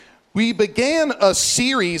We began a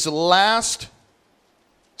series last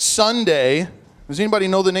Sunday. Does anybody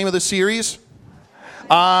know the name of the series?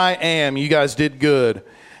 I Am. You guys did good.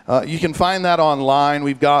 You can find that online.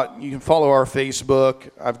 You can follow our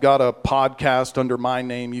Facebook. I've got a podcast under my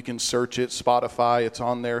name. You can search it, Spotify. It's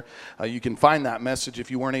on there. You can find that message if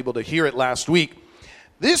you weren't able to hear it last week.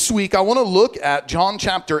 This week, I want to look at John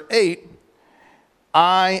chapter 8.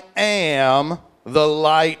 I am the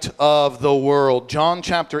light of the world. John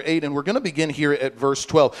chapter 8, and we're going to begin here at verse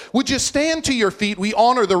 12. Would you stand to your feet? We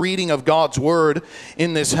honor the reading of God's word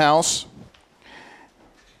in this house.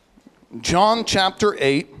 John chapter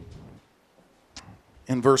 8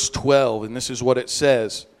 and verse 12, and this is what it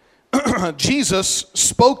says. Jesus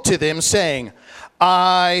spoke to them saying,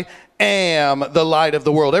 I am the light of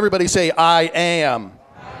the world. Everybody say, I am.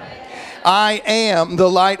 I am the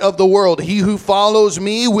light of the world. He who follows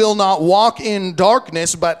me will not walk in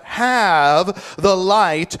darkness, but have the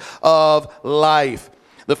light of life.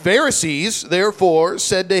 The Pharisees, therefore,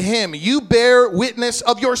 said to him, you bear witness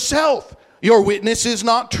of yourself. Your witness is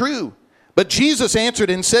not true. But Jesus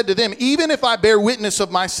answered and said to them, even if I bear witness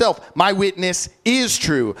of myself, my witness is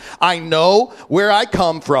true. I know where I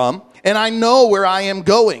come from, and I know where I am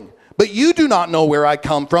going. But you do not know where I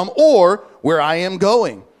come from or where I am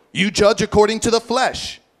going. You judge according to the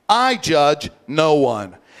flesh. I judge no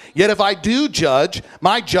one. Yet if I do judge,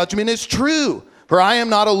 my judgment is true. For I am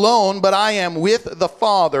not alone, but I am with the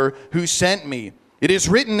Father who sent me. It is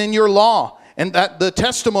written in your law, and that the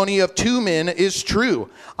testimony of two men is true.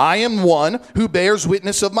 I am one who bears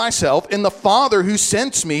witness of myself, and the Father who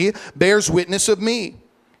sent me bears witness of me.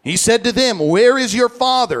 He said to them, where is your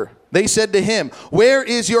Father? They said to him, where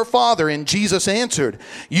is your Father? And Jesus answered,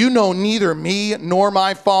 you know neither me nor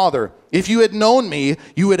my Father. If you had known me,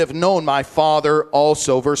 you would have known my Father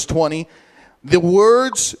also. Verse 20, these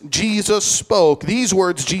words Jesus spoke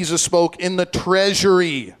in the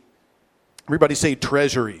treasury. Everybody say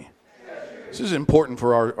treasury. This is important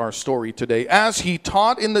for our story today. As he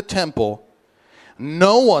taught in the temple,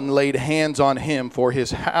 no one laid hands on him, for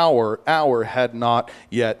his hour had not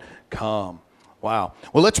yet come. Wow.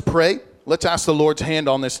 Well, let's pray. Let's ask the Lord's hand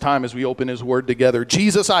on this time as we open his word together.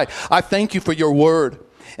 Jesus, I thank you for your word.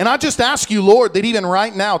 And I just ask you, Lord, that even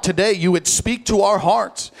right now, today, you would speak to our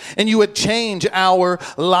hearts and you would change our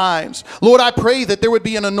lives. Lord, I pray that there would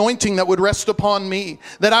be an anointing that would rest upon me,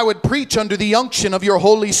 that I would preach under the unction of your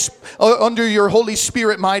Holy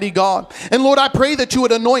Spirit, mighty God. And Lord, I pray that you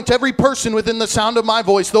would anoint every person within the sound of my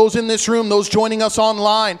voice, those in this room, those joining us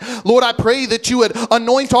online. Lord, I pray that you would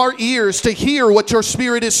anoint our ears to hear what your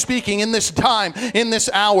Spirit is speaking in this time, in this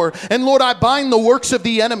hour. And Lord, I bind the works of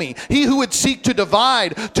the enemy, he who would seek to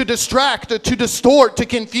divide, to distract, to distort, to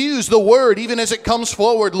confuse the word even as it comes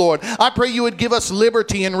forward, Lord. I pray you would give us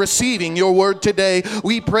liberty in receiving your word today.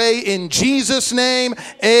 We pray in Jesus' name,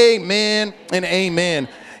 amen and amen.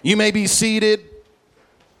 You may be seated.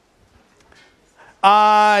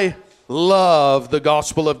 I love the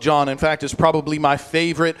Gospel of John. In fact, it's probably my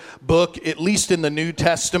favorite book, at least in the New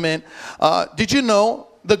Testament. Did you know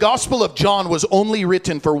the Gospel of John was only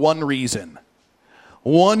written for one reason?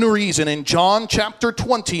 One reason. In John chapter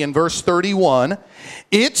 20 and verse 31,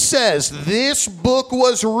 it says, this book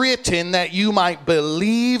was written that you might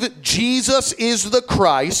believe Jesus is the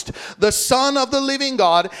Christ, the Son of the living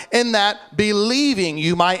God, and that believing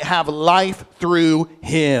you might have life through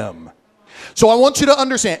him. So I want you to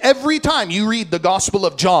understand, every time you read the Gospel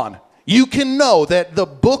of John, you can know that the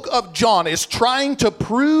book of John is trying to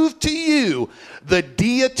prove to you the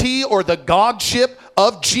deity or the godship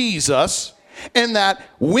of Jesus, and that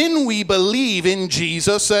when we believe in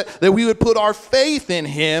Jesus, that we would put our faith in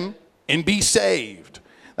him and be saved.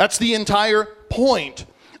 That's the entire point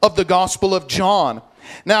of the Gospel of John.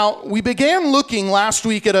 Now, we began looking last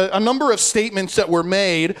week at a number of statements that were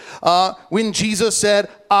made when Jesus said,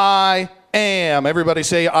 I am. Everybody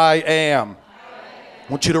say, I am.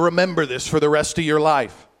 I want you to remember this for the rest of your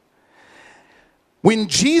life. When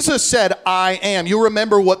Jesus said, I am, you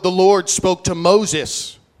remember what the Lord spoke to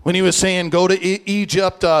Moses when he was saying, go to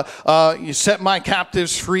Egypt, you set my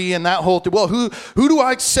captives free, and that whole thing. Well, who do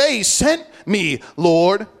I say sent me,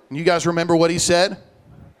 Lord? And you guys remember what he said?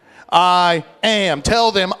 I am.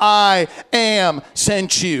 Tell them I am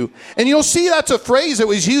sent you. And you'll see that's a phrase that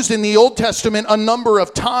was used in the Old Testament a number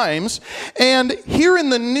of times. And here in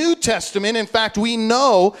the New Testament, in fact, we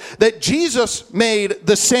know that Jesus made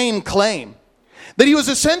the same claim. That he was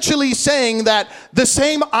essentially saying that the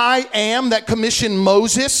same I am that commissioned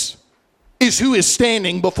Moses is who is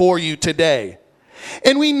standing before you today.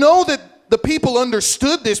 And we know that the people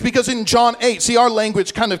understood this because in John 8, see, our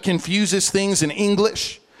language kind of confuses things in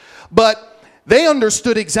English. But they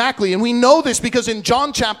understood exactly. And we know this because in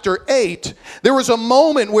John chapter 8, there was a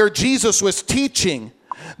moment where Jesus was teaching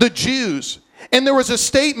the Jews. And there was a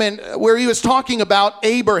statement where he was talking about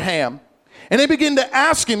Abraham. And they began to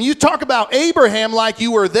ask him, you talk about Abraham like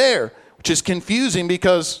you were there, which is confusing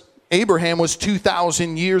because Abraham was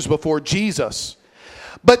 2,000 years before Jesus.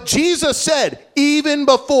 But Jesus said, even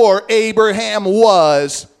before Abraham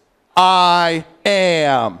was, I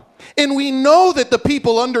am. And we know that the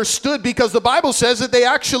people understood because the Bible says that they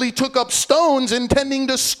actually took up stones intending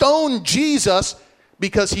to stone Jesus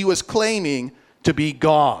because he was claiming to be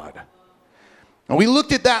God. And we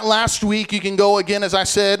looked at that last week. You can go again, as I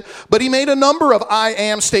said. But he made a number of I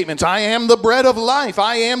am statements. I am the bread of life.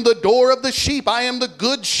 I am the door of the sheep. I am the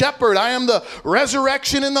good shepherd. I am the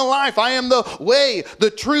resurrection and the life. I am the way, the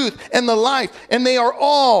truth, and the life. And they are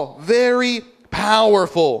all very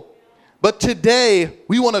powerful. But today,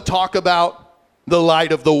 we want to talk about the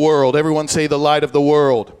light of the world. Everyone say the light of the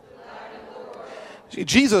world. See,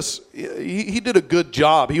 Jesus, he did a good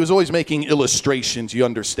job. He was always making illustrations, you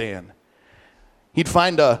understand. He'd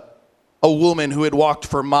find a woman who had walked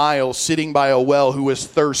for miles sitting by a well who was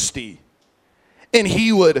thirsty. And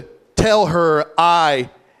he would tell her, I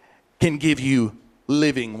can give you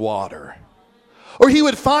living water. Or he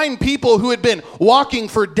would find people who had been walking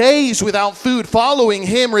for days without food, following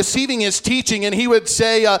him, receiving his teaching. And he would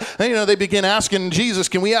say, they begin asking Jesus,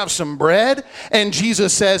 can we have some bread? And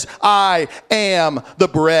Jesus says, I am the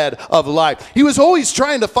bread of life. He was always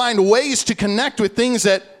trying to find ways to connect with things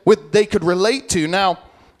that they could relate to. Now,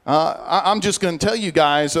 I'm just going to tell you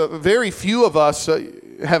guys, very few of us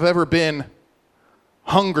have ever been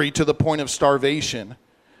hungry to the point of starvation.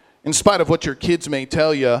 In spite of what your kids may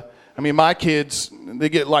tell you, I mean, my kids, they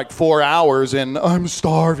get like 4 hours and I'm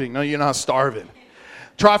starving. No, you're not starving.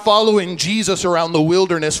 Try following Jesus around the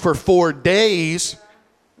wilderness for 4 days,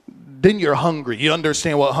 then you're hungry. You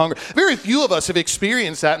understand what hunger. Very few of us have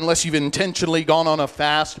experienced that unless you've intentionally gone on a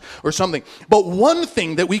fast or something. But one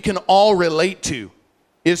thing that we can all relate to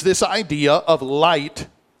is this idea of light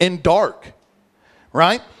and dark,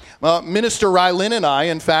 right? Minister Rylan and I,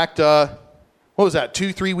 in fact, what was that,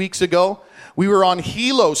 2-3 weeks ago? We were on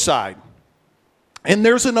Hilo side, and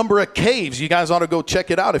there's a number of caves. You guys ought to go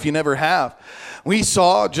check it out if you never have. We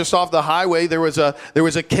saw just off the highway there was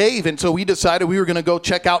a cave, and so we decided we were going to go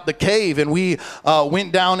check out the cave, and we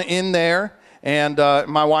went down in there, and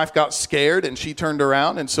my wife got scared, and she turned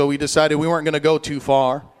around, and so we decided we weren't going to go too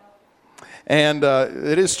far. And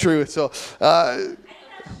it is true. So,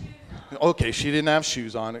 okay, she didn't have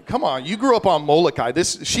shoes on. Come on, you grew up on Molokai.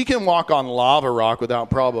 She can walk on lava rock without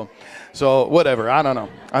problem. So whatever, I don't know.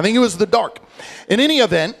 I think it was the dark. In any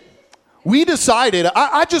event, we decided,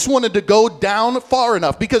 I just wanted to go down far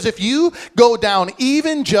enough, because if you go down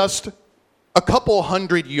even just a couple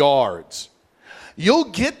hundred yards, you'll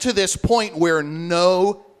get to this point where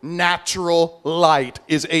no natural light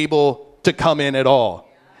is able to come in at all.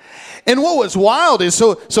 And what was wild is,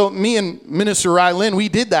 so me and Minister Rylan, we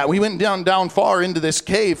did that. We went down far into this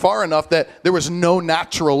cave, far enough that there was no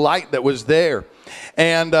natural light that was there.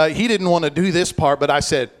 And he didn't want to do this part, but I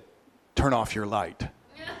said, turn off your light.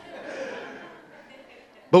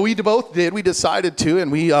 But we both did. We decided to,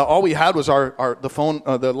 and we all we had was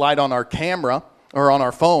the light on our camera or on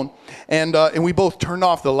our phone, and we both turned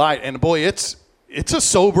off the light. And boy, it's a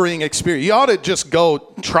sobering experience. You ought to just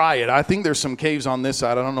go try it. I think there's some caves on this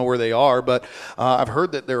side. I don't know where they are, but I've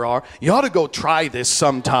heard that there are. You ought to go try this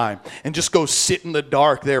sometime and just go sit in the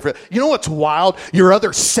dark there. You know what's wild? Your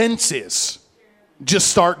other senses just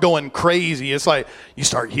start going crazy. It's like you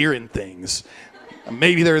start hearing things.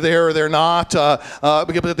 Maybe they're there or they're not,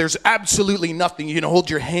 but there's absolutely nothing. You can hold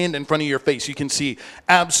your hand in front of your face. You can see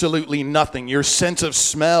absolutely nothing. Your sense of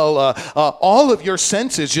smell, all of your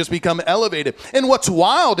senses just become elevated. And what's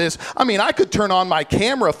wild is, I could turn on my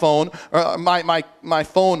camera phone, my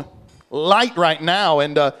phone light right now,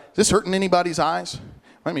 and is this hurting anybody's eyes?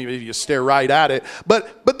 Maybe if you stare right at it.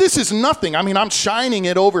 But this is nothing. I'm shining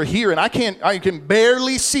it over here, and I can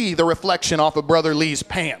barely see the reflection off of Brother Lee's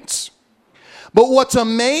pants. But what's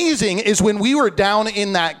amazing is when we were down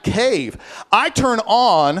in that cave, I turn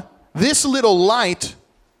on this little light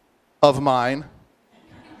of mine.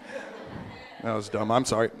 That was dumb. I'm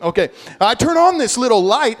sorry. Okay. I turn on this little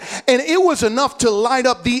light, and it was enough to light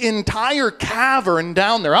up the entire cavern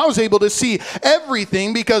down there. I was able to see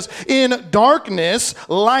everything because in darkness,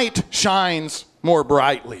 light shines more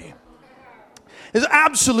brightly. It's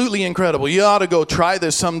absolutely incredible. You ought to go try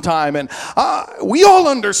this sometime. And we all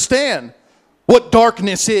understand what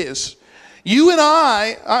darkness is. You and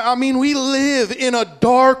I mean, we live in a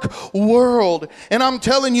dark world. And I'm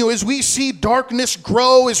telling you, as we see darkness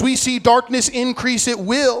grow, as we see darkness increase, it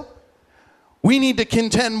will. We need to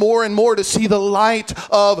contend more and more to see the light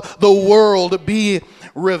of the world be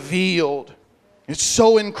revealed. It's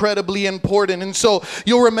so incredibly important. And so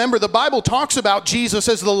you'll remember the Bible talks about Jesus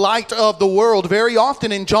as the light of the world very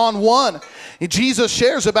often. In John 1, Jesus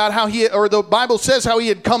shares about how the Bible says how he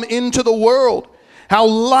had come into the world, how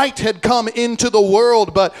light had come into the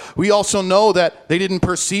world. But we also know that they didn't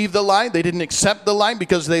perceive the light. They didn't accept the light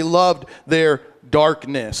because they loved their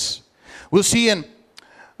darkness. We'll see in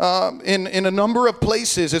a number of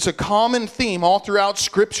places, it's a common theme all throughout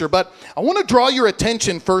Scripture. But I want to draw your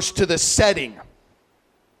attention first to the setting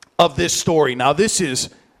of this story. Now, this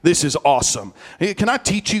is awesome. Can I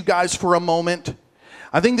teach you guys for a moment?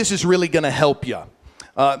 I think this is really going to help you.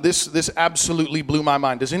 This absolutely blew my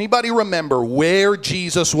mind. Does anybody remember where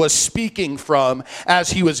Jesus was speaking from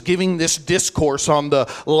as he was giving this discourse on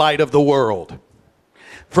the light of the world?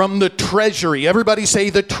 From the treasury. Everybody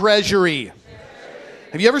say the treasury.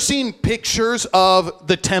 Have you ever seen pictures of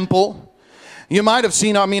the temple? You might have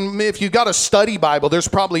seen, if you've got a study Bible, there's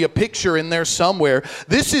probably a picture in there somewhere.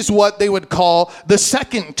 This is what they would call the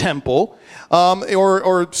second temple,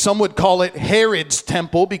 or some would call it Herod's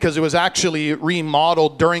temple, because it was actually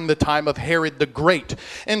remodeled during the time of Herod the Great.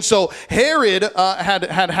 And so Herod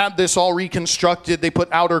had this all reconstructed. They put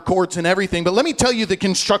outer courts and everything. But let me tell you the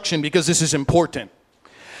construction, because this is important.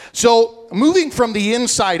 So moving from the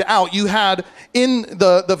inside out, you had in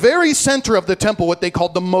the very center of the temple what they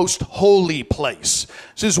called the most holy place.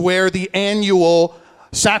 This is where the annual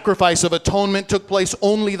sacrifice of atonement took place.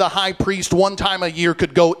 Only the high priest one time a year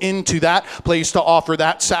could go into that place to offer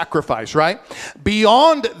that sacrifice, right?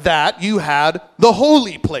 Beyond that, you had the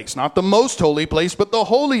holy place, not the most holy place, but the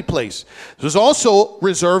holy place. This was also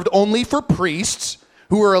reserved only for priests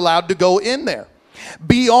who were allowed to go in there.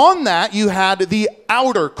 Beyond that, you had the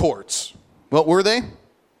outer courts. What were they?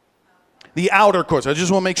 The outer courts. I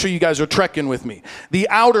just want to make sure you guys are trekking with me. The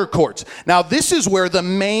outer courts. Now, this is where the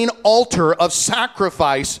main altar of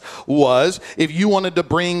sacrifice was. If you wanted to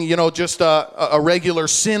bring, just a regular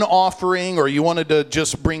sin offering, or you wanted to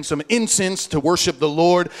just bring some incense to worship the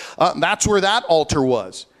Lord, that's where that altar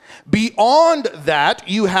was. Beyond that,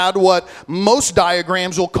 you had what most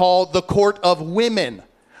diagrams will call the court of women,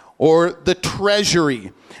 or the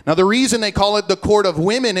treasury. Now, the reason they call it the court of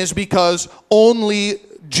women is because only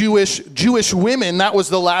Jewish women, that was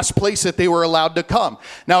the last place that they were allowed to come.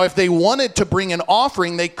 Now, if they wanted to bring an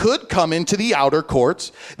offering, they could come into the outer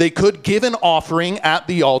courts. They could give an offering at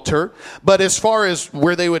the altar. But as far as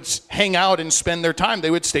where they would hang out and spend their time,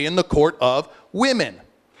 they would stay in the court of women.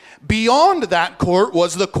 Beyond that court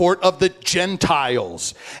was the court of the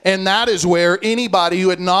Gentiles, and that is where anybody who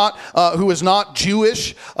was not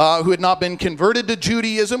Jewish, who had not been converted to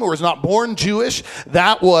Judaism, or was not born Jewish,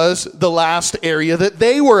 that was the last area that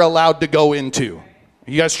they were allowed to go into.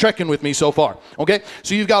 You guys trekking with me so far? Okay,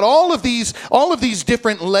 so you've got all of these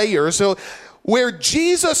different layers. So where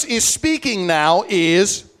Jesus is speaking now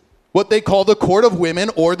is what they call the court of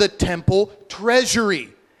women, or the temple treasury.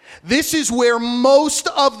 This is where most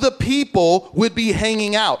of the people would be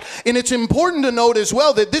hanging out. And it's important to note as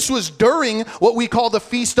well that this was during what we call the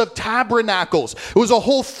Feast of Tabernacles. It was a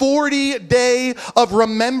whole 40-day of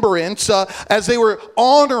remembrance as they were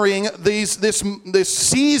honoring this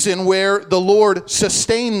season where the Lord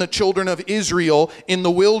sustained the children of Israel in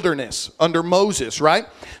the wilderness under Moses, right?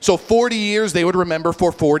 So 40 years they would remember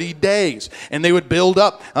for 40 days. And they would build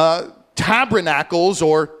up tabernacles,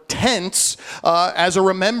 or tents, as a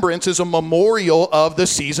remembrance, as a memorial of the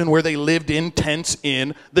season where they lived in tents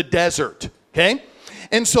in the desert. Okay?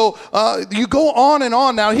 And so you go on and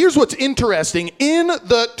on. Now, here's what's interesting. In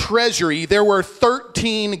the treasury, there were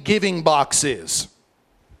 13 giving boxes.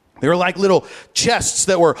 They were like little chests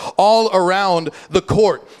that were all around the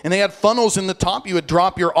court. And they had funnels in the top you would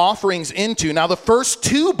drop your offerings into. Now, the first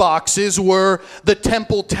two boxes were the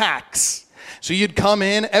temple tax. So you'd come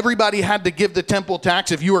in, everybody had to give the temple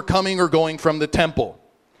tax if you were coming or going from the temple.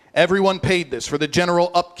 Everyone paid this for the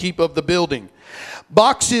general upkeep of the building.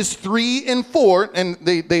 Boxes 3 and 4, and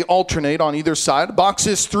they alternate on either side.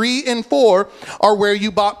 Boxes 3 and 4 are where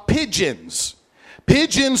you bought pigeons.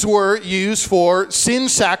 Pigeons were used for sin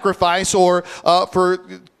sacrifice, or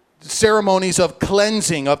for ceremonies of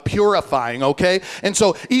cleansing, of purifying, okay? And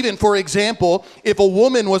so even, for example, if a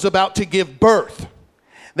woman was about to give birth,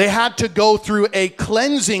 They had to go through a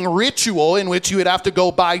cleansing ritual in which you would have to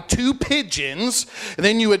go buy 2 pigeons. And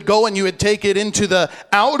then you would go and you would take it into the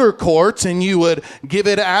outer courts and you would give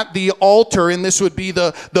it at the altar. And this would be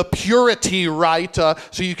the purity rite, so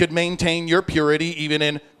you could maintain your purity even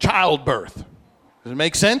in childbirth. Does it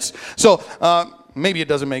make sense? So maybe it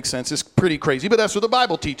doesn't make sense. It's pretty crazy, but that's what the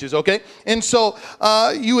Bible teaches, okay? And so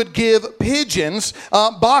you would give pigeons.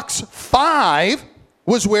 Box 5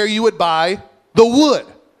 was where you would buy the wood.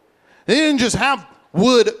 They didn't just have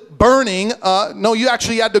wood burning. No, you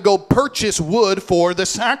actually had to go purchase wood for the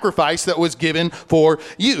sacrifice that was given for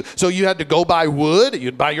you. So you had to go buy wood,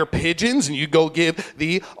 you'd buy your pigeons, and you'd go give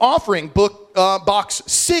the offering. Box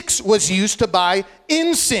 6 was used to buy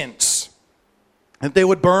incense that they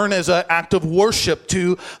would burn as an act of worship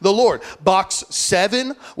to the Lord. Box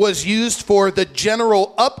 7 was used for the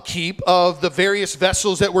general upkeep of the various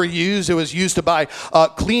vessels that were used. It was used to buy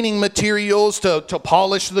cleaning materials, to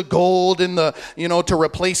polish the gold, and to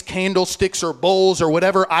replace candlesticks or bowls or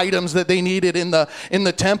whatever items that they needed in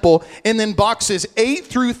the temple. And then boxes 8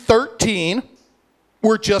 through 13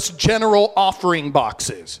 were just general offering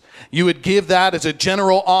boxes. You would give that as a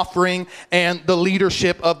general offering, and the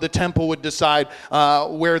leadership of the temple would decide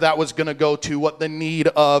where that was going to go to, what the need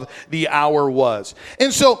of the hour was.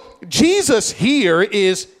 And so Jesus here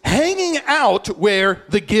is hanging out where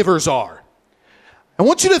the givers are. I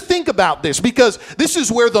want you to think about this, because this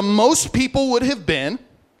is where the most people would have been,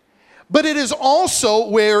 but it is also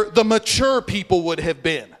where the mature people would have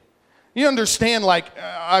been. You understand,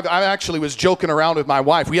 I actually was joking around with my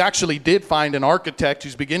wife. We actually did find an architect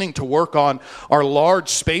who's beginning to work on our large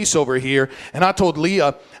space over here. And I told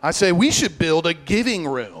Leah, I say, we should build a giving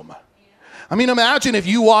room. I mean, imagine if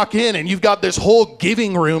you walk in and you've got this whole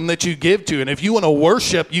giving room that you give to. And if you want to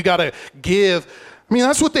worship, you got to give. I mean,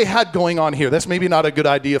 that's what they had going on here. That's maybe not a good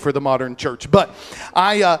idea for the modern church. But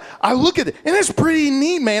I look at it, and it's pretty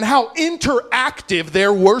neat, man, how interactive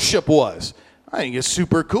their worship was. I think it's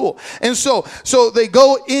super cool. And so they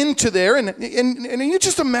go into there, and you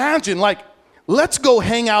just imagine, let's go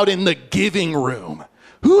hang out in the giving room.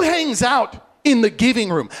 Who hangs out in the giving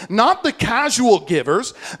room? Not the casual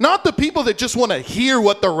givers, not the people that just want to hear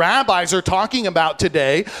what the rabbis are talking about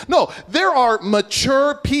today. No, there are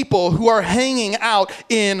mature people who are hanging out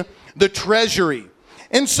in the treasury.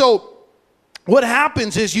 And so what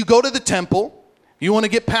happens is you go to the temple, you want to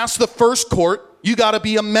get past the first court, you got to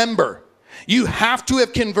be a member. You have to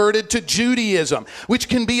have converted to Judaism, which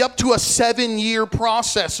can be up to a 7-year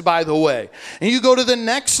process, by the way. And you go to the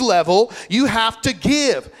next level, you have to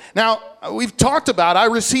give. Now, we've talked about, I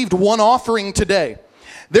received one offering today.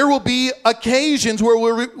 There will be occasions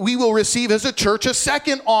where we will receive as a church a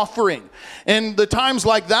second offering. And the times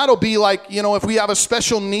like that will be if we have a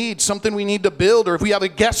special need, something we need to build, or if we have a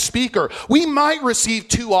guest speaker, we might receive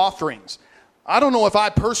 2 offerings. I don't know if I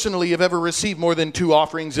personally have ever received more than 2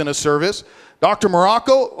 offerings in a service. Dr.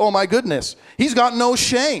 Morocco, oh my goodness, he's got no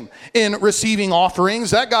shame in receiving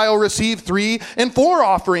offerings. That guy will receive 3 and 4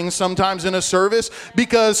 offerings sometimes in a service,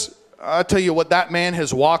 because I tell you what that man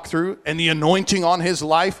has walked through, and the anointing on his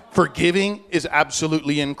life for giving is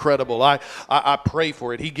absolutely incredible. I pray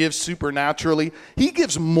for it. He gives supernaturally. He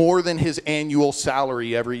gives more than his annual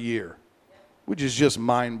salary every year, which is just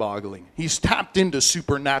mind-boggling. He's tapped into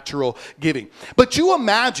supernatural giving. But you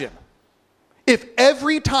imagine if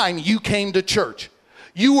every time you came to church,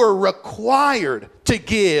 you were required to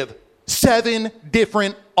give 7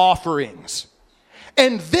 different offerings.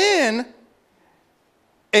 And then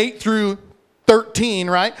 8 through 13,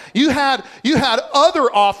 right? You had other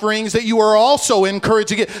offerings that you were also encouraged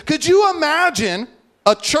to give. Could you imagine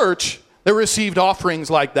a church that received offerings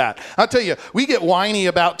like that? I'll tell you, we get whiny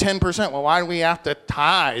about 10%. Well, why do we have to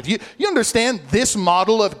tithe? You understand this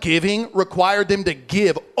model of giving required them to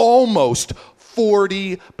give almost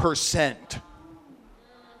 40%.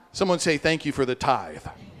 Someone say thank you for the tithe.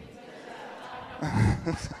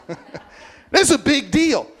 That's a big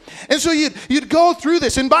deal. And so you'd go through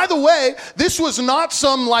this. And by the way, this was not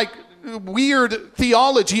some weird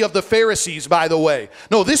theology of the Pharisees, by the way.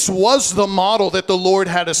 No, this was the model that the Lord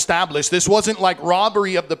had established. This wasn't like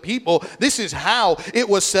robbery of the people. This is how it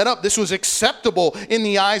was set up. This was acceptable in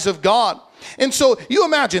the eyes of God. And so you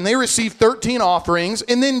imagine they received 13 offerings,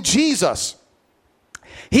 and then Jesus,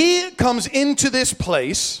 he comes into this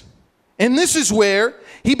place, and this is where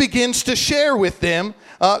he begins to share with them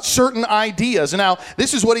certain ideas. Now,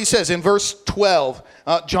 this is what he says in verse 12,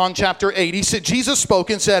 John chapter 8. He said, Jesus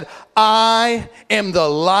spoke and said, I am the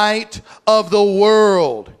light of the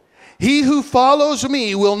world. He who follows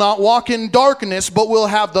me will not walk in darkness, but will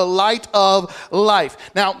have the light of life.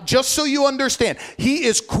 Now, just so you understand, he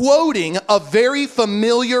is quoting a very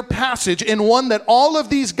familiar passage, and one that all of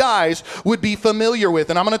these guys would be familiar with.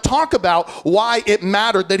 And I'm going to talk about why it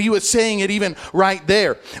mattered that he was saying it even right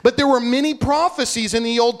there. But there were many prophecies in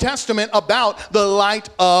the Old Testament about the light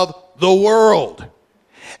of the world.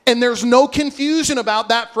 And there's no confusion about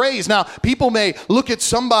that phrase. Now, people may look at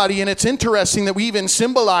somebody, and it's interesting that we even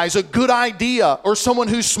symbolize a good idea or someone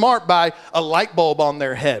who's smart by a light bulb on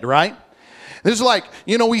their head, right? This is like,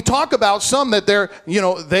 we talk about some that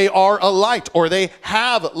they are a light, or they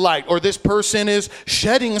have light, or this person is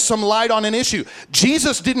shedding some light on an issue.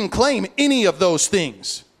 Jesus didn't claim any of those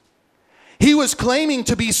things. He was claiming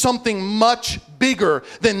to be something much bigger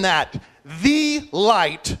than that. The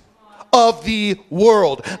light of the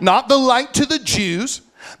world. Not the light to the Jews,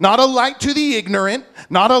 not a light to the ignorant,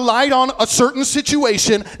 not a light on a certain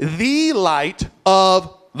situation, the light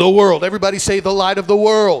of the world. Everybody say the light of the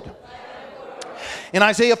world. In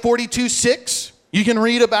Isaiah 42:6, you can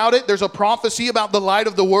read about it. There's a prophecy about the light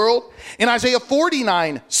of the world. In Isaiah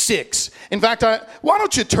 49:6, in fact, why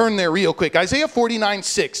don't you turn there real quick? Isaiah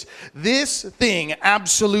 49:6. This thing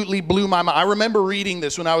absolutely blew my mind. I remember reading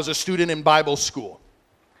this when I was a student in Bible school.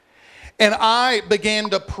 And I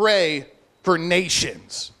began to pray for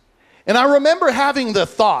nations. And I remember having the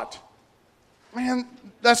thought, man,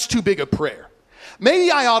 that's too big a prayer.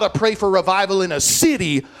 Maybe I ought to pray for revival in a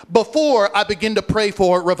city before I begin to pray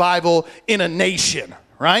for revival in a nation,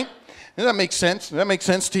 right? Does that make sense? Does that make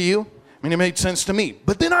sense to you? I mean, it made sense to me.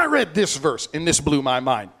 But then I read this verse, and this blew my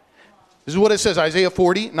mind. This is what it says, Isaiah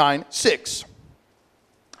 49:6.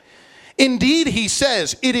 Indeed, he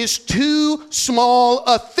says, it is too small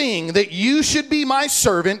a thing that you should be my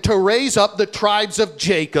servant to raise up the tribes of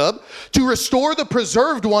Jacob, to restore the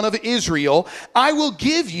preserved one of Israel. I will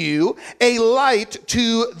give you a light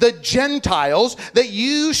to the Gentiles, that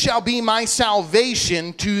you shall be my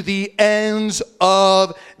salvation to the ends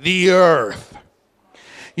of the earth.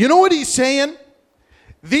 You know what he's saying?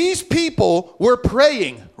 These people were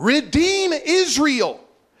praying, redeem Israel.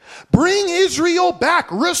 Bring Israel back.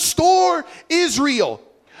 Restore Israel.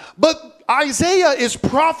 But Isaiah is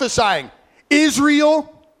prophesying,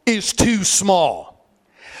 Israel is too small.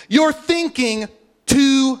 You're thinking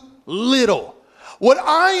too little. What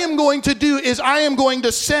I am going to do is I am going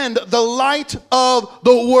to send the light of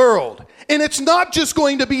the world. And it's not just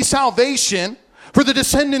going to be salvation for the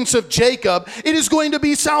descendants of Jacob. It is going to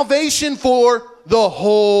be salvation for the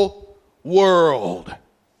whole world.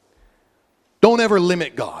 Don't ever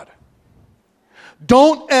limit God.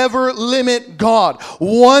 Don't ever limit God.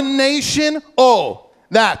 One nation,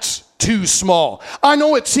 that's too small. I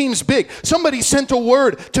know it seems big. Somebody sent a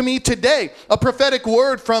word to me today, a prophetic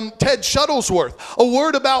word from Ted Shuttlesworth, a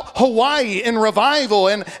word about Hawaii and revival.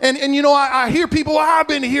 And I hear people, I've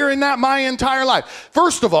been hearing that my entire life.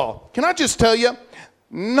 First of all, can I just tell you,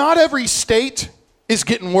 not every state is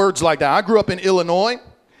getting words like that. I grew up in Illinois.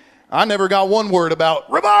 I never got one word about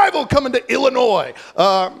revival coming to Illinois.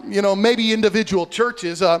 Maybe individual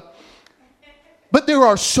churches. But there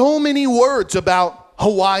are so many words about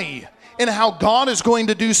Hawaii and how God is going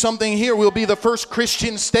to do something here. We'll be the first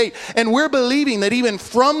Christian state. And we're believing that even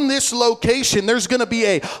from this location, there's going to be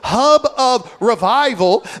a hub of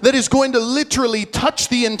revival that is going to literally touch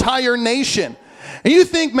the entire nation. And you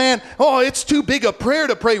think, man, it's too big a prayer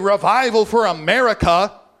to pray revival for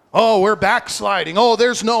America. Oh, we're backsliding. Oh,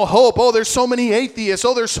 there's no hope. Oh, there's so many atheists.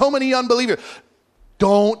 Oh, there's so many unbelievers.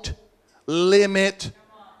 Don't limit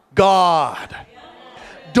God.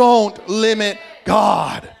 Don't limit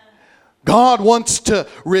God. God wants to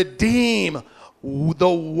redeem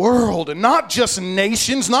the world, and not just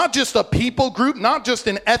nations, not just a people group, not just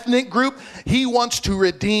an ethnic group. He wants to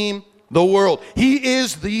redeem the world. He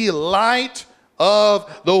is the light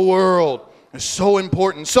of the world. It's so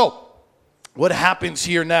important. So, what happens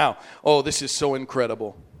here now? Oh, this is so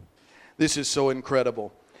incredible. This is so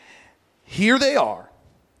incredible. Here they are.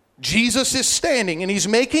 Jesus is standing, and he's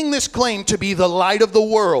making this claim to be the light of the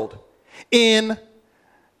world in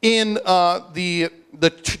the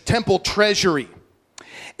temple treasury.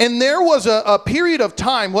 And there was a period of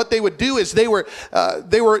time. What they would do is they were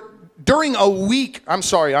during a week. I'm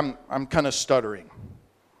sorry, I'm kind of stuttering.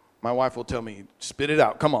 My wife will tell me, spit it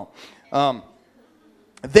out. Come on.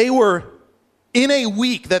 They were in a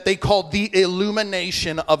week that they called the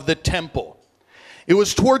illumination of the temple. It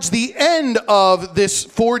was towards the end of this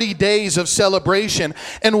 40 days of celebration.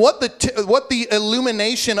 And what the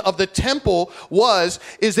illumination of the temple was,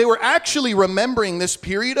 is they were actually remembering this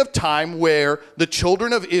period of time where the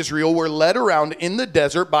children of Israel were led around in the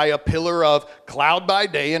desert by a pillar of cloud by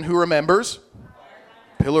day, and who remembers?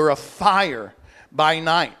 Pillar of fire by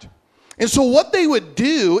night. And so what they would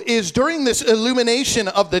do is, during this illumination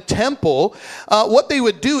of the temple, what they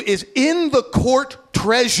would do is, in the court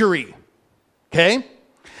treasury, okay,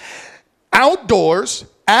 outdoors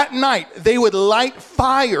at night, they would light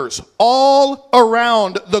fires all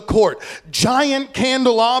around the court. Giant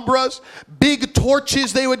candelabras, big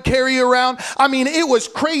torches they would carry around. I mean, it was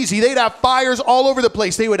crazy. They'd have fires all over the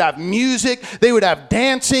place. They would have music. They would have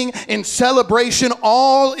dancing and celebration,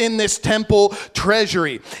 all in this temple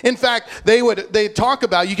treasury. In fact, they talk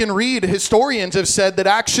about, you can read, historians have said that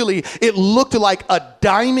actually it looked like a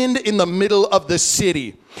diamond in the middle of the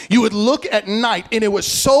city. You would look at night and it was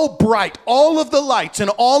so bright, all of the lights and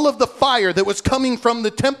all of the fire that was coming from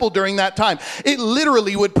the temple during that time. It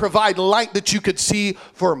literally would provide light that you could see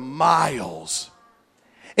for miles.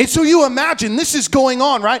 And so you imagine this is going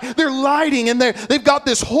on, right? They're lighting, and they've got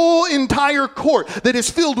this whole entire court that is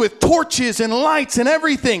filled with torches and lights and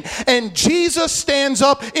everything. And Jesus stands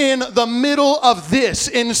up in the middle of this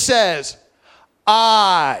and says,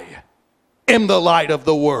 I am the light of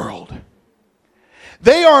the world.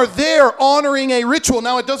 They are there honoring a ritual.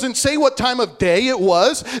 Now, it doesn't say what time of day it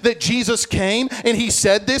was that Jesus came and he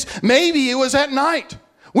said this. Maybe it was at night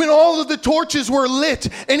when all of the torches were lit,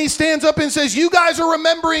 and he stands up and says, you guys are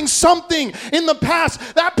remembering something in the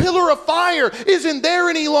past. That pillar of fire isn't there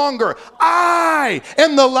any longer. I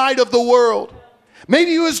am the light of the world.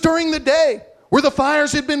 Maybe it was during the day where the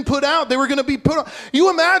fires had been put out. They were going to be put on. You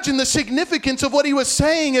imagine the significance of what he was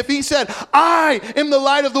saying if he said, I am the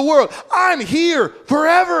light of the world. I'm here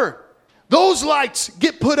forever. Those lights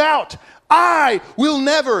get put out. I will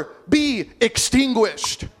never be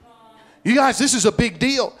extinguished. You guys, this is a big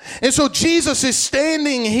deal. And so Jesus is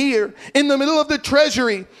standing here in the middle of the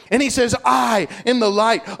treasury, and he says, I am the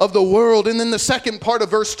light of the world. And then the second part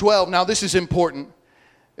of verse 12. Now, this is important.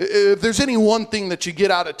 If there's any one thing that you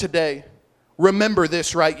get out of today, remember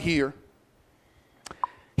this right here.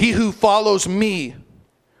 He who follows me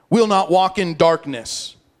will not walk in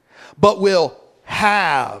darkness, but will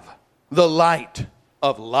have the light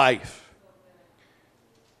of life.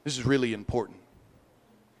 This is really important.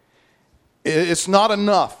 It's not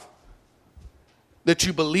enough that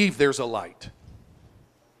you believe there's a light.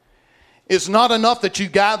 It's not enough that you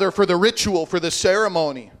gather for the ritual, for the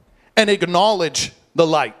ceremony, and acknowledge the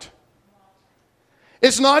light.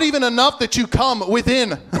 It's not even enough that you come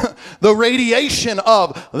within the radiation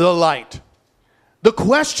of the light. The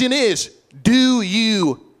question is, do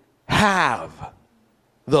you have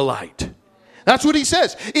the light? That's what he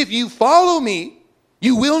says. If you follow me,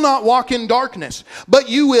 you will not walk in darkness, but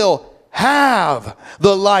you will have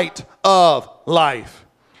the light of life.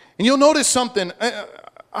 And you'll notice something.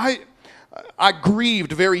 I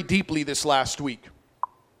grieved very deeply this last week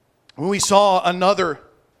when we saw another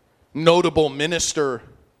notable minister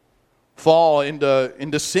fall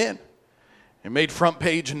into sin. It made front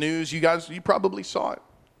page news. You probably saw it.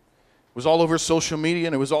 It was all over social media,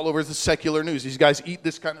 and it was all over the secular news. These guys eat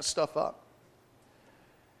this kind of stuff up.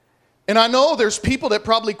 And I know there's people that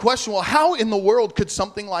probably question, well, how in the world could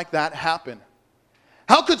something like that happen?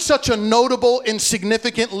 How could such a notable and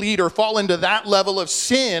significant leader fall into that level of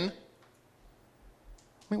sin?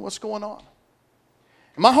 I mean, what's going on?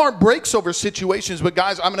 My heart breaks over situations, but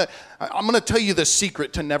guys, I'm gonna tell you the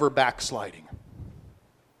secret to never backsliding.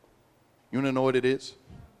 You want to know what it is?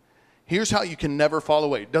 Here's how you can never fall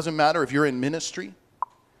away. It doesn't matter if you're in ministry.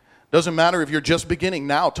 Doesn't matter if you're just beginning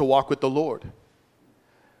now to walk with the Lord.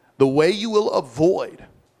 The way you will avoid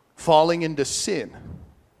falling into sin,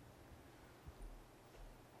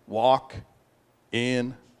 walk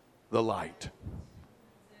in the light.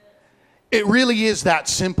 It really is that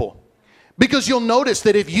simple. Because you'll notice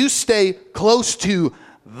that if you stay close to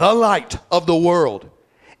the light of the world,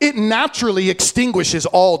 it naturally extinguishes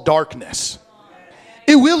all darkness.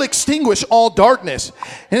 It will extinguish all darkness.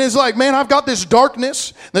 And it's like, man, I've got this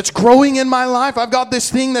darkness that's growing in my life. I've got this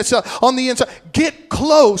thing that's on the inside. Get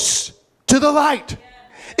close to the light.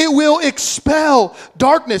 It will expel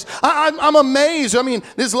darkness. I'm amazed. I mean,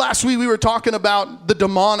 this last week we were talking about the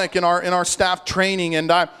demonic in our staff training,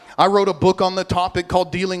 and I wrote a book on the topic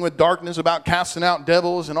called Dealing with Darkness, about casting out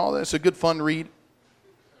devils and all that. It's a good fun read.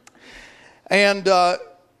 And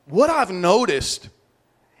what I've noticed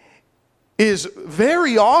is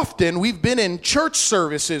very often we've been in church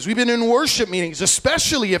services, we've been in worship meetings,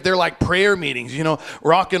 especially if they're like prayer meetings,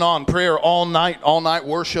 rocking on prayer all night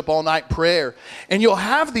worship, all night prayer. And you'll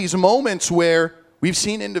have these moments where we've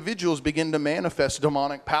seen individuals begin to manifest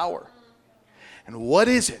demonic power. And what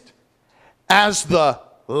is it? As the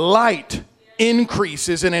light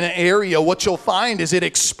increases in an area, what you'll find is it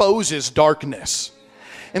exposes darkness.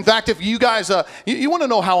 In fact, if you guys, you want to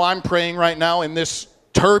know how I'm praying right now in this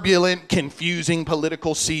turbulent, confusing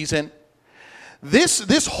political season?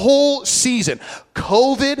 This whole season,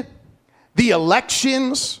 COVID, the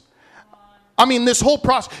elections, this whole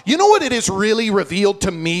process. You know what it has really revealed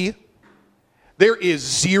to me? There is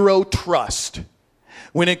zero trust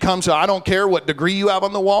when it comes to, I don't care what degree you have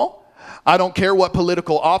on the wall. I don't care what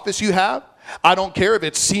political office you have. I don't care if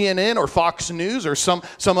it's CNN or Fox News or some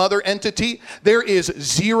other entity. There is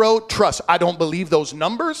zero trust. I don't believe those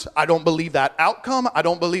numbers. I don't believe that outcome. I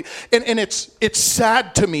don't believe, and it's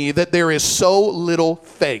sad to me that there is so little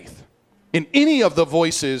faith in any of the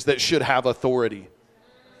voices that should have authority.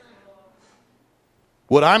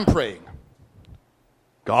 What I'm praying,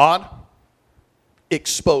 God,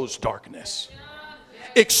 expose darkness.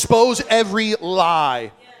 Expose every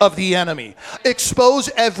lie of the enemy. Expose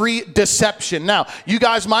every deception. Now, you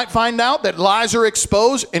guys might find out that lies are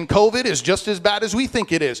exposed and COVID is just as bad as we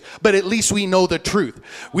think it is, but at least we know the truth.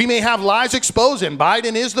 We may have lies exposed and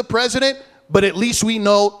Biden is the president, but at least we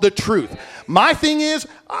know the truth. My thing is,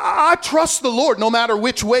 I trust the Lord no matter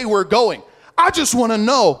which way we're going. I just want to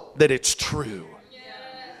know that it's true.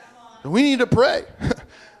 We need to pray.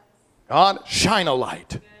 God, shine a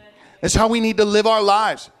light. That's how we need to live our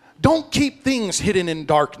lives. Don't keep things hidden in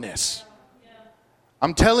darkness.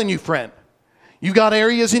 I'm telling you, friend, you got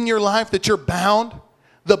areas in your life that you're bound.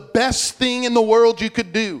 The best thing in the world you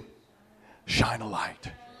could do, shine a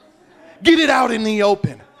light. Get it out in the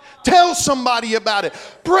open. Tell somebody about it.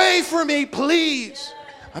 Pray for me, please.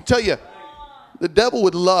 I tell you, the devil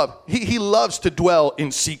would love, he loves to dwell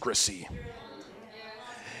in secrecy.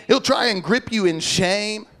 He'll try and grip you in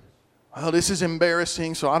shame. Well, this is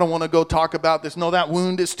embarrassing, so I don't want to go talk about this. No, that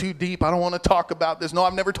wound is too deep. I don't want to talk about this. No,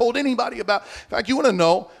 I've never told anybody about. In fact, you want to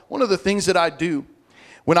know, one of the things that I do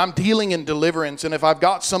when I'm dealing in deliverance, and if I've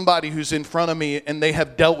got somebody who's in front of me and they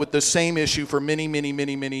have dealt with the same issue for many, many,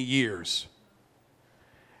 many, many years,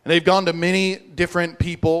 and they've gone to many different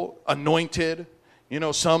people, anointed,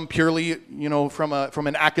 some purely, from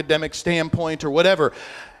an academic standpoint or whatever,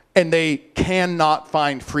 and they cannot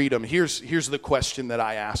find freedom. Here's the question that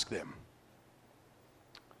I ask them.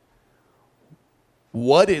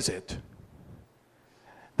 What is it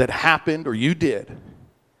that happened or you did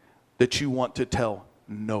that you want to tell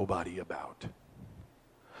nobody about?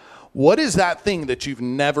 What is that thing that you've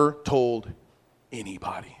never told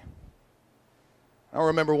anybody? I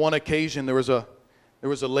remember one occasion there was a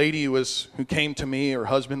lady who came to me. Her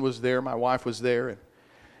husband was there. My wife was there. And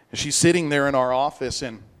she's sitting there in our office,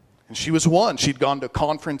 and she was one. She'd gone to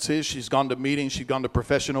conferences, she's gone to meetings, she'd gone to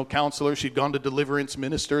professional counselors, she'd gone to deliverance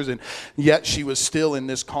ministers, and yet she was still in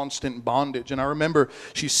this constant bondage. And I remember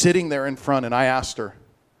she's sitting there in front, and I asked her,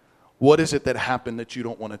 what is it that happened that you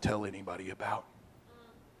don't want to tell anybody about?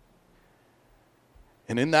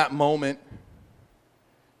 And in that moment,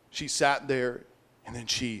 she sat there, and then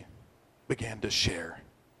she began to share.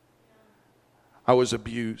 I was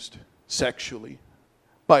abused sexually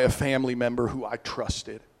by a family member who I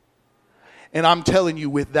trusted. And I'm telling you,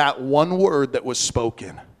 with that one word that was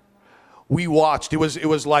spoken, we watched. It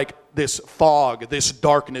was like this fog, this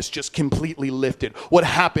darkness just completely lifted. What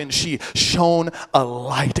happened? She shone a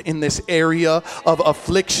light in this area of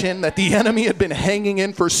affliction that the enemy had been hanging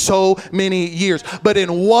in for so many years. But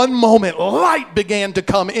in one moment, light began to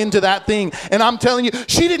come into that thing. And I'm telling you,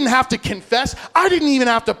 she didn't have to confess. I didn't even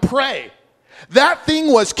have to pray. That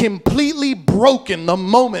thing was completely broken the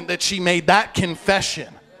moment that she made that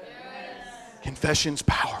confession. Confession's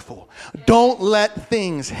powerful. Don't let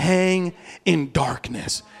things hang in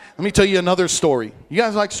darkness. Let me tell you another story. You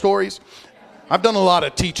guys like stories? I've done a lot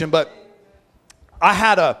of teaching, but I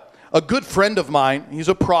had a good friend of mine. He's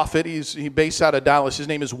a prophet. He's based out of Dallas. His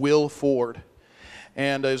name is Will Ford.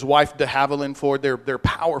 And his wife, de Havilland Ford. They're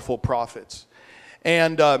powerful prophets.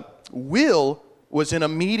 And Will was in a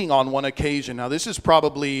meeting on one occasion. Now, this is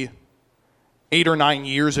probably 8 or 9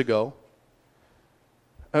 years ago.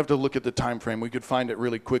 I have to look at the time frame. We could find it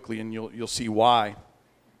really quickly, and you'll see why.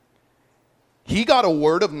 He got a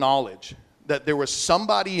word of knowledge that there was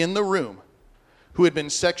somebody in the room who had been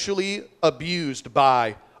sexually abused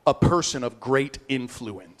by a person of great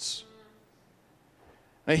influence.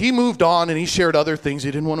 Now, he moved on and he shared other things.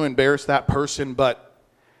 He didn't want to embarrass that person, but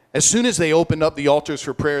As soon as they opened up the altars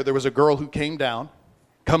for prayer, there was a girl who came down.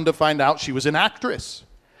 Come to find out, she was an actress.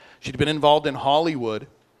 She'd been involved in Hollywood.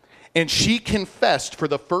 And she confessed for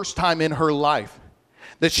the first time in her life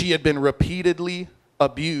that she had been repeatedly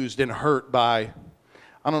abused and hurt by,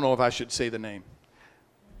 I don't know if I should say the name.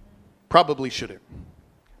 Probably shouldn't.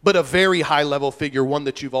 But a very high-level figure, one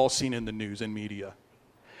that you've all seen in the news and media.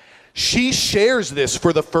 She shares this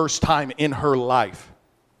for the first time in her life.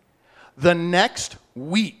 The next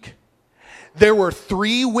week, there were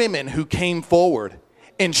 3 women who came forward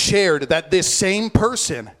and shared that this same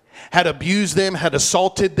person had abused them, had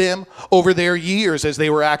assaulted them over their years as they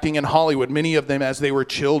were acting in Hollywood, many of them as they were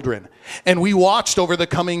children. And we watched over the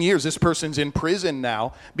coming years. This person's in prison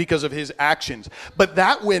now because of his actions. But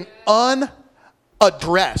that went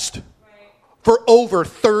unaddressed for over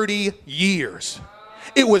 30 years.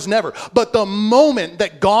 It was never. But the moment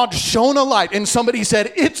that God shone a light and somebody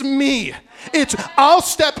said, it's me. I'll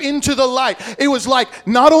step into the light. It was like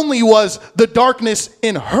not only was the darkness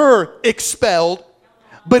in her expelled,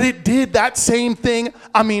 but it did that same thing,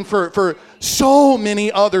 for so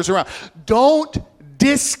many others around. Don't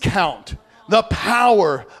discount the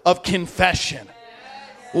power of confession.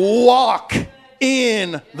 Walk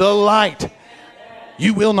in the light.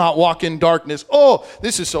 You will not walk in darkness. Oh,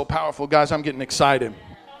 this is so powerful, guys. I'm getting excited.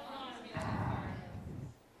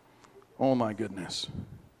 Oh, my goodness.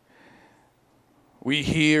 We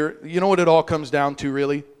hear, you know what it all comes down to,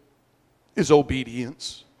 really? Is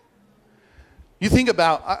obedience. You think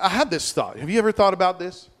about, I had this thought. Have you ever thought about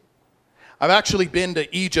this? I've actually been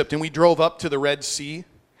to Egypt, and we drove up to the Red Sea.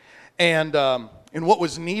 And what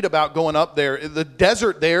was neat about going up there, the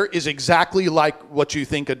desert there is exactly like what you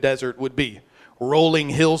think a desert would be. Rolling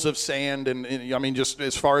hills of sand, and just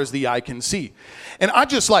as far as the eye can see. And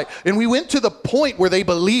and we went to the point where they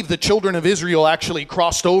believe the children of Israel actually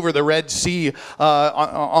crossed over the Red Sea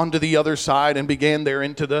onto the other side and began there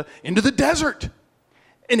into the desert.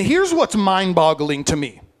 And here's what's mind-boggling to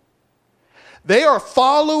me. They are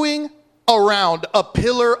following around a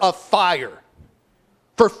pillar of fire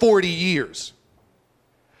for 40 years.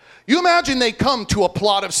 You imagine they come to a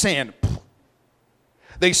plot of sand.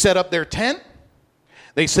 They set up their tent.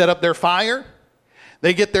 They set up their fire.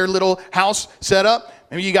 They get their little house set up.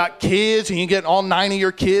 Maybe you got kids and you get all 9 of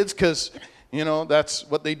your kids because, that's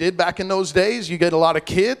what they did back in those days. You get a lot of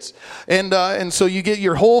kids. And so you get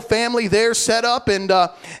your whole family there set up. And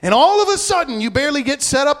all of a sudden, you barely get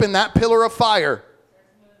set up and that pillar of fire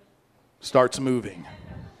starts moving.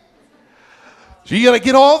 So you got to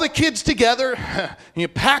get all the kids together. You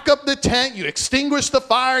pack up the tent. You extinguish the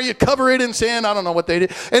fire. You cover it in sand. I don't know what they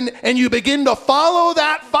did. And you begin to follow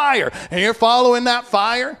that fire. And you're following that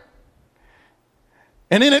fire.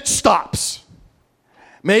 And then it stops.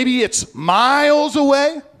 Maybe it's miles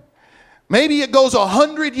away. Maybe it goes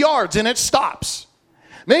 100 yards and it stops.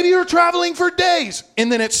 Maybe you're traveling for days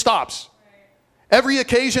and then it stops. Every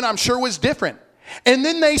occasion, I'm sure, was different. And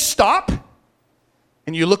then they stop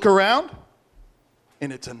and you look around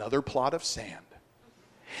and it's another plot of sand.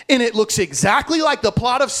 And it looks exactly like the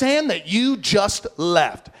plot of sand that you just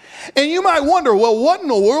left. And you might wonder, well, what in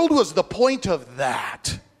the world was the point of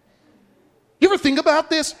that? You ever think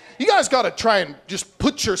about this? You guys got to try and just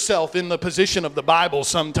put yourself in the position of the Bible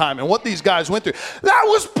sometime and what these guys went through. That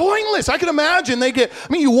was pointless. I can imagine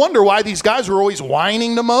you wonder why these guys were always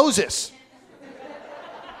whining to Moses.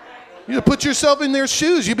 You put yourself in their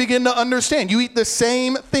shoes. You begin to understand. You eat the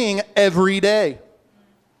same thing every day.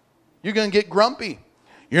 You're going to get grumpy.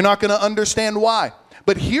 You're not going to understand why.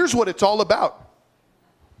 But here's what it's all about.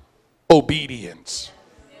 Obedience.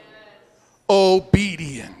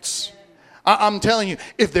 Obedience. I'm telling you,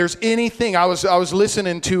 if there's anything, I was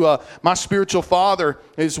listening to my spiritual father.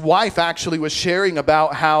 His wife actually was sharing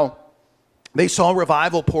about how they saw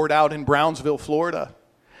revival poured out in Brownsville, Florida.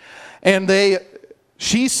 And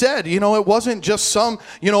she said, it wasn't just some,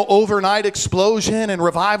 overnight explosion and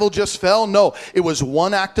revival just fell. No, it was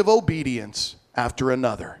one act of obedience after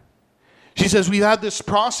another. She says, we've had this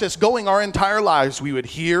process going our entire lives. We would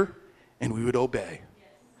hear and we would obey.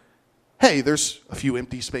 Hey, there's a few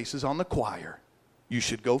empty spaces on the choir. You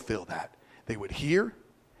should go fill that. They would hear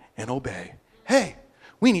and obey. Hey,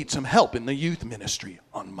 we need some help in the youth ministry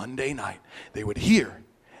on Monday night. They would hear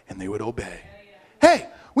and they would obey. Hey,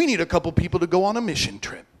 we need a couple people to go on a mission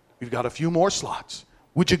trip. We've got a few more slots.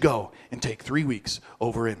 Would you go and take 3 weeks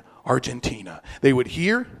over in Argentina? They would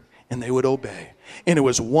hear and they would obey. And it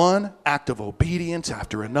was one act of obedience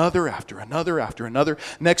after another, after another, after another.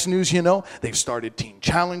 Next news you know, they've started teen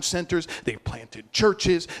challenge centers. They've planted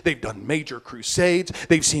churches. They've done major crusades.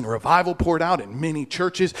 They've seen revival poured out in many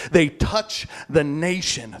churches. They touch the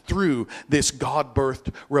nation through this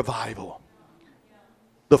God-birthed revival.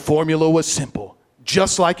 The formula was simple,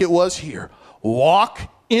 just like it was here. Walk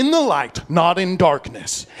in the light, not in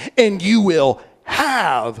darkness, and you will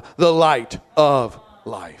have the light of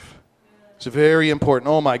life. It's very important.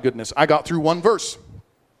 Oh my goodness. I got through one verse.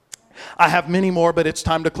 I have many more, but it's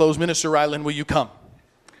time to close. Minister Ryland, will you come?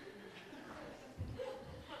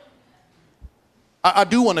 I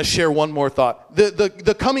do want to share one more thought.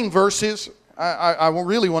 The coming verses, I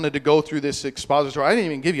really wanted to go through this expository. I didn't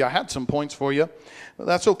even give you, I had some points for you. But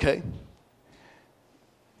that's okay.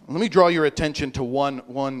 Let me draw your attention to one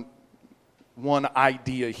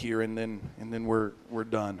idea here, and then we're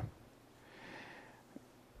done.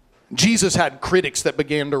 Jesus had critics that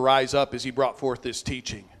began to rise up as he brought forth this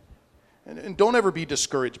teaching. And don't ever be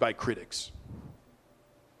discouraged by critics.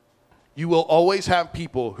 You will always have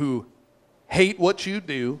people who hate what you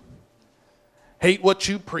do, hate what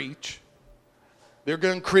you preach. They're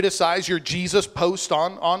going to criticize your Jesus post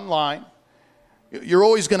online. You're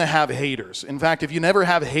always going to have haters. In fact, if you never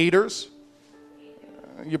have haters,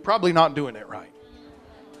 you're probably not doing it right.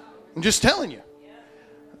 I'm just telling you.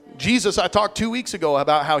 Jesus, I talked 2 weeks ago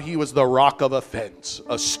about how he was the rock of offense,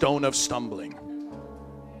 a stone of stumbling.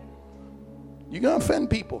 You're going to offend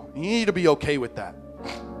people. You need to be okay with that.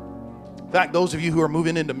 In fact, those of you who are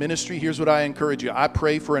moving into ministry, here's what I encourage you. I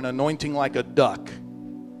pray for an anointing like a duck.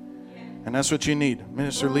 And that's what you need.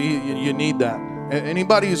 Minister Lee, you need that.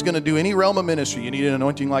 Anybody who's going to do any realm of ministry, you need an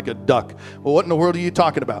anointing like a duck. Well, what in the world are you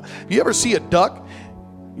talking about? You ever see a duck?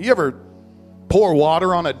 You ever pour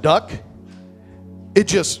water on a duck?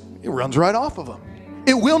 It runs right off of them.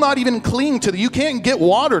 It will not even cling to you can't get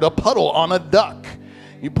water to puddle on a duck.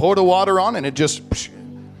 You pour the water on and it just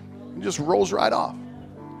rolls right off.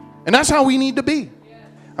 And that's how we need to be.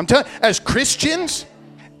 I'm telling you, as Christians,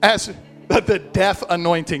 as the deaf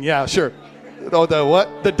anointing. Yeah, sure. Oh, the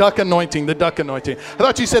what? The duck anointing, the duck anointing. I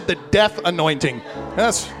thought you said the deaf anointing.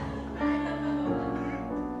 That's...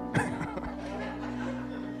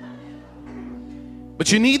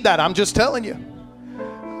 But you need that, I'm just telling you.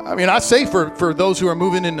 I mean, I say for those who are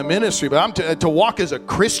moving into ministry, but to walk as a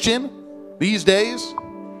Christian these days,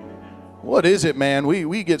 what is it, man?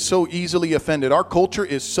 We get so easily offended. Our culture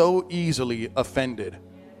is so easily offended.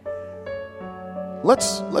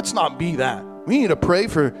 Let's not be that. We need to pray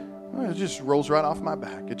for, it just rolls right off my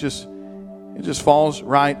back. It just falls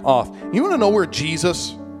right off. You want to know where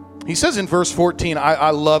Jesus, he says in verse 14, I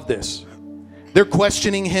love this. They're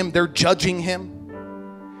questioning him. They're judging him.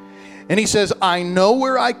 And he says, I know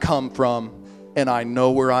where I come from and I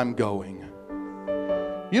know where I'm going.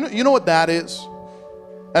 You know what that is?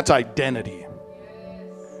 That's identity.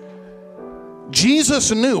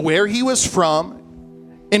 Jesus knew where he was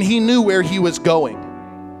from and he knew where he was going.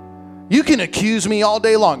 You can accuse me all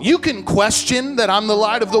day long. You can question that I'm the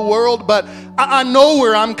light of the world, but I know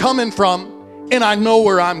where I'm coming from and I know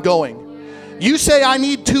where I'm going. You say I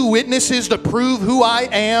need 2 witnesses to prove who I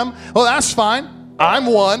am. Well, that's fine. I'm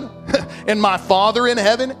one, and my Father in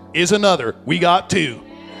heaven is another. We got 2.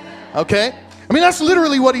 Okay? I mean, that's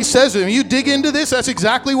literally what he says to him. You dig into this, that's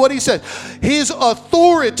exactly what he says. His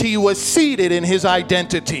authority was seated in his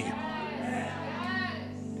identity. I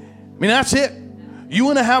mean, that's it. You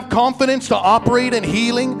want to have confidence to operate in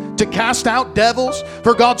healing, to cast out devils,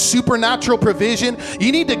 for God's supernatural provision,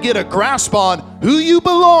 you need to get a grasp on who you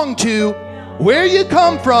belong to, where you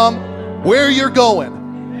come from, where you're going.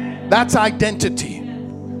 That's identity.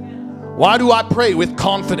 Why do I pray with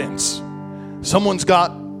confidence? Someone's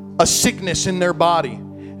got a sickness in their body.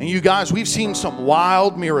 And you guys, we've seen some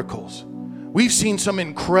wild miracles. We've seen some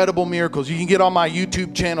incredible miracles. You can get on my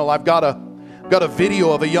YouTube channel. I've got a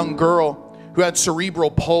video of a young girl who had cerebral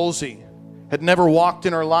palsy, had never walked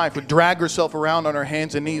in her life, would drag herself around on her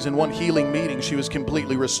hands and knees. In one healing meeting, she was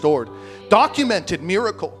completely restored. Documented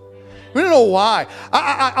miracle. We don't know why.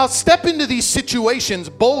 I'll step into these situations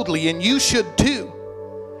boldly, and you should too.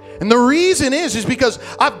 And the reason is because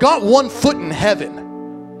I've got one foot in heaven.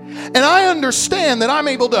 And I understand that I'm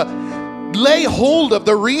able to lay hold of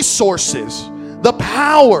the resources, the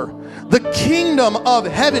power, the kingdom of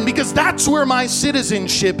heaven, because that's where my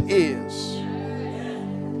citizenship is.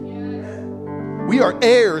 We are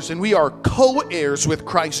heirs and we are co-heirs with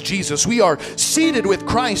Christ Jesus. We are seated with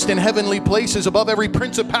Christ in heavenly places above every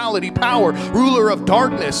principality, power, ruler of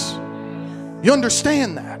darkness. You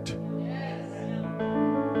understand that?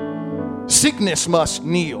 Sickness must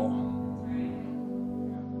kneel.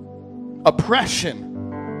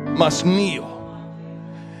 Oppression must kneel.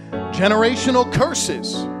 Generational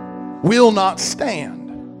curses will not stand.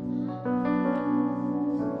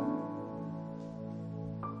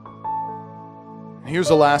 Here's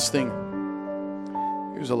the last thing.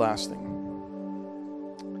 Here's the last thing.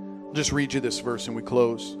 I'll just read you this verse and we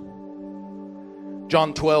close.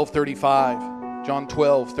 John 12:35. John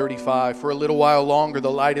 12:35. For a little while longer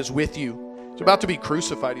the light is with you. He's about to be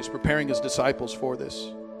crucified. He's preparing his disciples for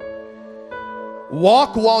this.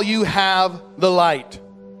 Walk while you have the light.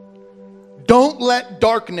 Don't let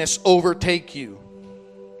darkness overtake you.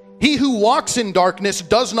 He who walks in darkness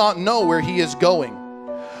does not know where he is going.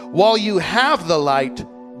 While you have the light,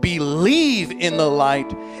 believe in the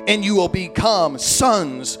light, and you will become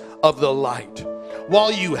sons of the light.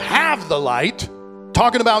 While you have the light,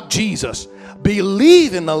 talking about Jesus,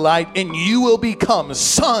 believe in the light, and you will become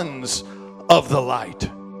sons of the light.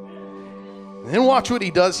 And then watch what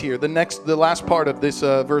he does here. The last part of this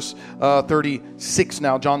verse 36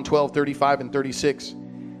 now, John 12:35 and 36.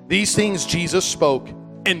 These things Jesus spoke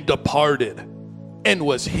and departed and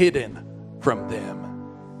was hidden from them.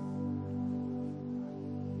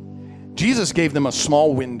 Jesus gave them a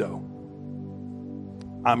small window.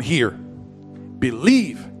 I'm here.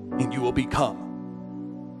 Believe and you will become.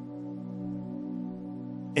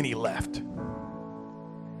 And he left.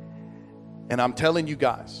 And I'm telling you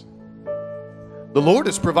guys, the Lord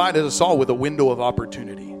has provided us all with a window of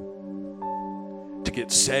opportunity to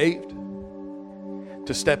get saved,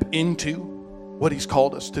 to step into what he's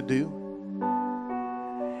called us to do.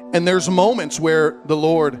 And there's moments where the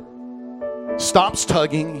Lord stops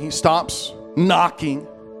tugging, he stops knocking,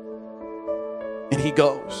 and he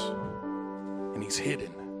goes, and he's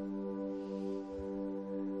hidden.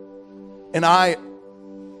 And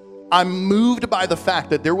I'm moved by the fact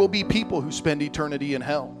that there will be people who spend eternity in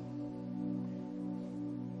hell.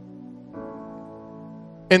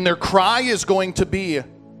 And their cry is going to be,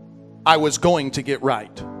 I was going to get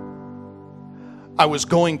right. I was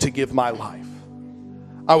going to give my life.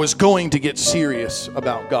 I was going to get serious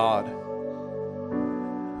about God.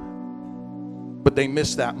 But they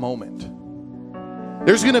missed that moment.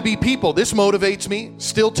 There's going to be people, this motivates me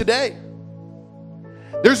still today.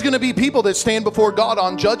 There's going to be people that stand before God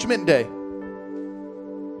on Judgment Day.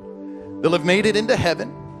 They'll have made it into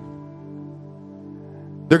heaven.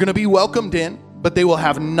 They're going to be welcomed in, but they will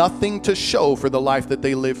have nothing to show for the life that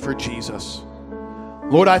they live for Jesus.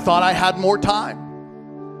 Lord, I thought I had more time.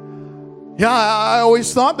 Yeah, I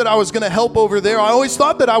always thought that I was going to help over there. I always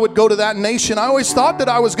thought that I would go to that nation. I always thought that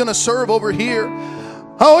I was going to serve over here.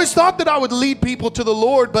 I always thought that I would lead people to the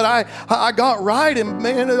Lord, but I got right, and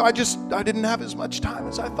man, I didn't have as much time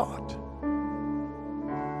as I thought.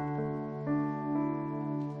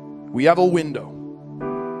 We have a window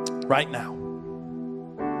right now.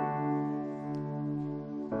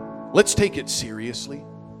 Let's take it seriously.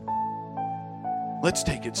 Let's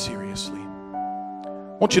take it seriously.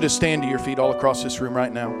 I want you to stand to your feet all across this room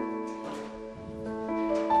right now.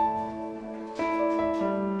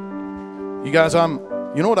 You guys,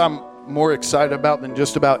 you know what I'm more excited about than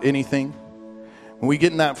just about anything? When we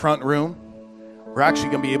get in that front room, we're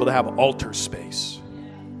actually going to be able to have altar space.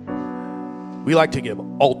 We like to give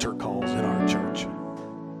altar calls in our church.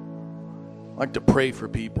 I like to pray for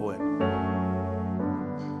people and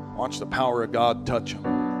watch the power of God touch them.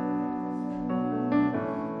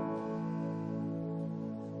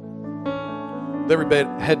 With every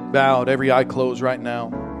head bowed, every eye closed right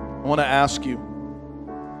now, I want to ask you,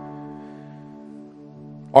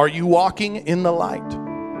 are you walking in the light?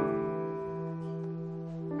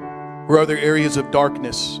 Or are there areas of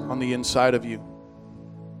darkness on the inside of you?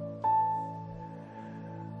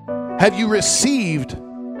 Have you received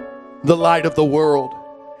the light of the world?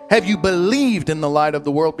 Have you believed in the light of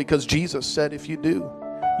the world? Because Jesus said if you do,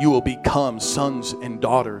 you will become sons and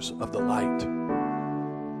daughters of the light.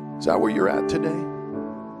 Is that where you're at today?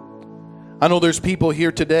 I know there's people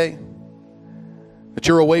here today that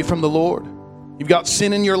you're away from the Lord. You've got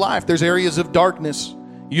sin in your life. There's areas of darkness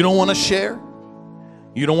you don't want to share.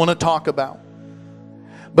 You don't want to talk about.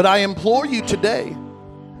 But I implore you today,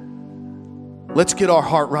 let's get our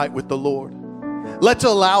heart right with the Lord. Let's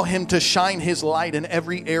allow Him to shine His light in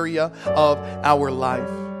every area of our life.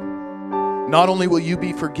 Not only will you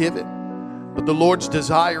be forgiven, but the Lord's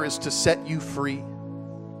desire is to set you free.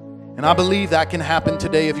 And I believe that can happen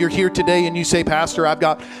today. If you're here today and you say, Pastor, I've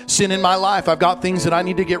got sin in my life. I've got things that I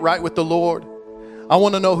need to get right with the Lord. I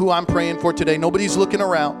want to know who I'm praying for today. Nobody's looking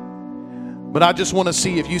around. But I just want to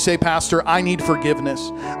see if you say, Pastor, I need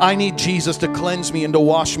forgiveness. I need Jesus to cleanse me and to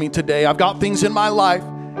wash me today. I've got things in my life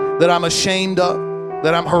that I'm ashamed of,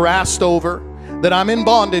 that I'm harassed over, that I'm in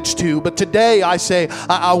bondage to. But today I say,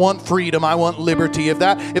 I want freedom. I want liberty. If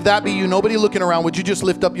that be you, nobody looking around, would you just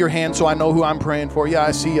lift up your hand so I know who I'm praying for? Yeah,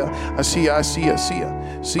 I see you. I see you. I see you. See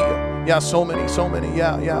you. See you. Yeah, so many.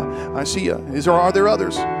 Yeah. I see you. Are there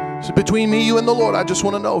others? So between me, you, and the Lord, I just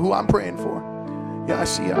want to know who I'm praying for. Yeah, I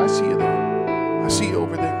see you. I see you there. I see you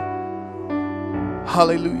over there.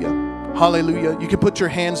 Hallelujah. Hallelujah. You can put your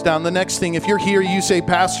hands down. The next thing, if you're here, you say,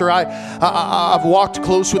 Pastor, I've walked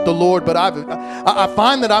close with the Lord, but I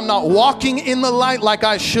find that I'm not walking in the light like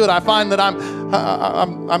I should. I find that I'm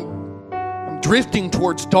drifting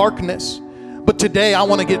towards darkness. But today I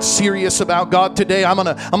want to get serious about God. Today I'm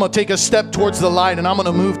gonna take a step towards the light, and I'm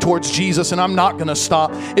gonna move towards Jesus, and I'm not gonna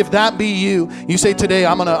stop. If that be you, you say today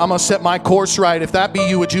I'm gonna set my course right. If that be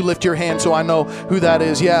you, would you lift your hand so I know who that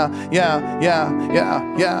is? Yeah.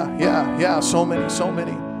 So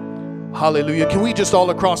many. Hallelujah. Can we just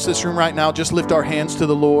all across this room right now just lift our hands to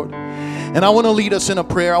the Lord? And I want to lead us in a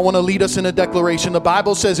prayer. I want to lead us in a declaration. The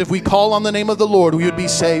Bible says if we call on the name of the Lord, we would be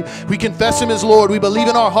saved. We confess Him as Lord. We believe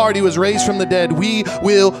in our heart He was raised from the dead. We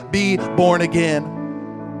will be born again.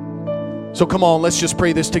 So come on, let's just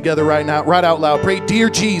pray this together right now, right out loud. Pray, dear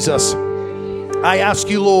Jesus, I ask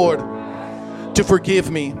you, Lord, to forgive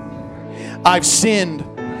me. I've sinned.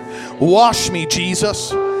 Wash me,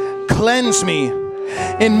 Jesus. Cleanse me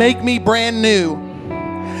and make me brand new.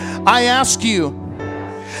 I ask you,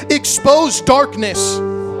 expose darkness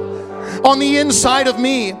on the inside of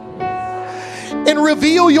me and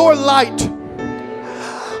reveal your light.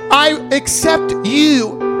 I accept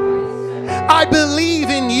you. I believe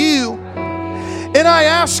in you. And I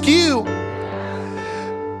ask you,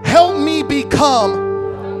 help me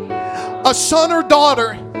become a son or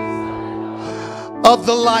daughter of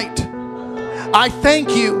the light. I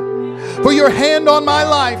thank you for your hand on my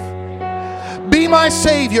life. Be my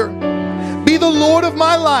Savior. Be the Lord of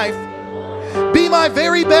my life. Be my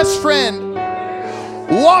very best friend.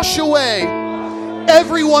 Wash away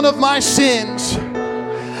every one of my sins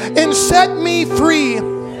and set me free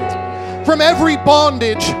from every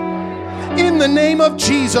bondage in the name of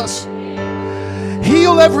Jesus.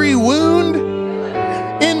 Heal every wound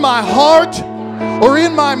in my heart or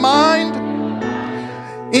in my mind.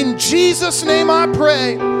 In Jesus' name I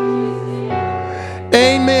pray.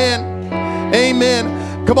 Amen. Amen.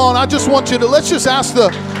 Come on, I just want you to, let's just ask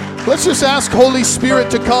Holy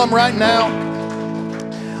Spirit to come right now.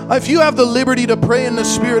 If you have the liberty to pray in the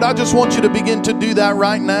Spirit, I just want you to begin to do that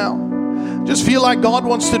right now. Just feel like God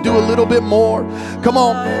wants to do a little bit more. Come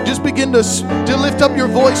on, just begin to lift up your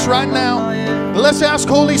voice right now. Let's ask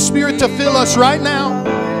Holy Spirit to fill us right now.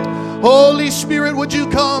 Holy Spirit, would you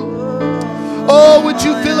come? Oh, would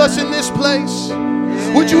you fill us in this place?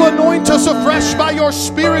 Would you anoint us afresh by your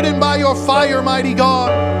Spirit and by your fire, mighty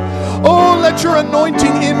God? Oh, let your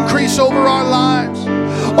anointing increase over our lives.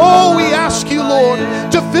 Oh, we ask you, Lord,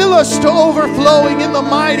 to fill us to overflowing in the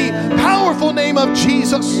mighty, powerful name of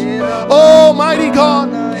Jesus. Oh, mighty God.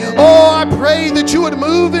 Oh, I pray that you would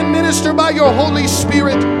move and minister by your Holy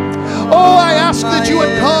Spirit. Oh, I ask that you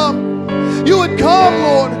would come. You would come,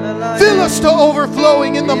 Lord. Fill us to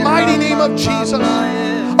overflowing in the mighty name of Jesus.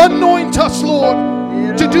 Anoint us, Lord,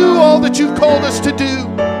 to do all that you've called us to do.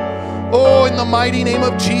 Oh, in the mighty name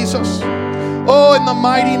of Jesus. Oh, in the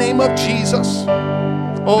mighty name of Jesus.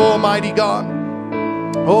 Oh, mighty God.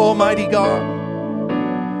 Oh, mighty God.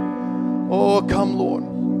 Oh, come, Lord.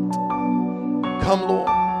 Come, Lord.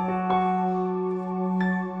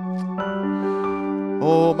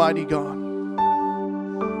 Oh, mighty God.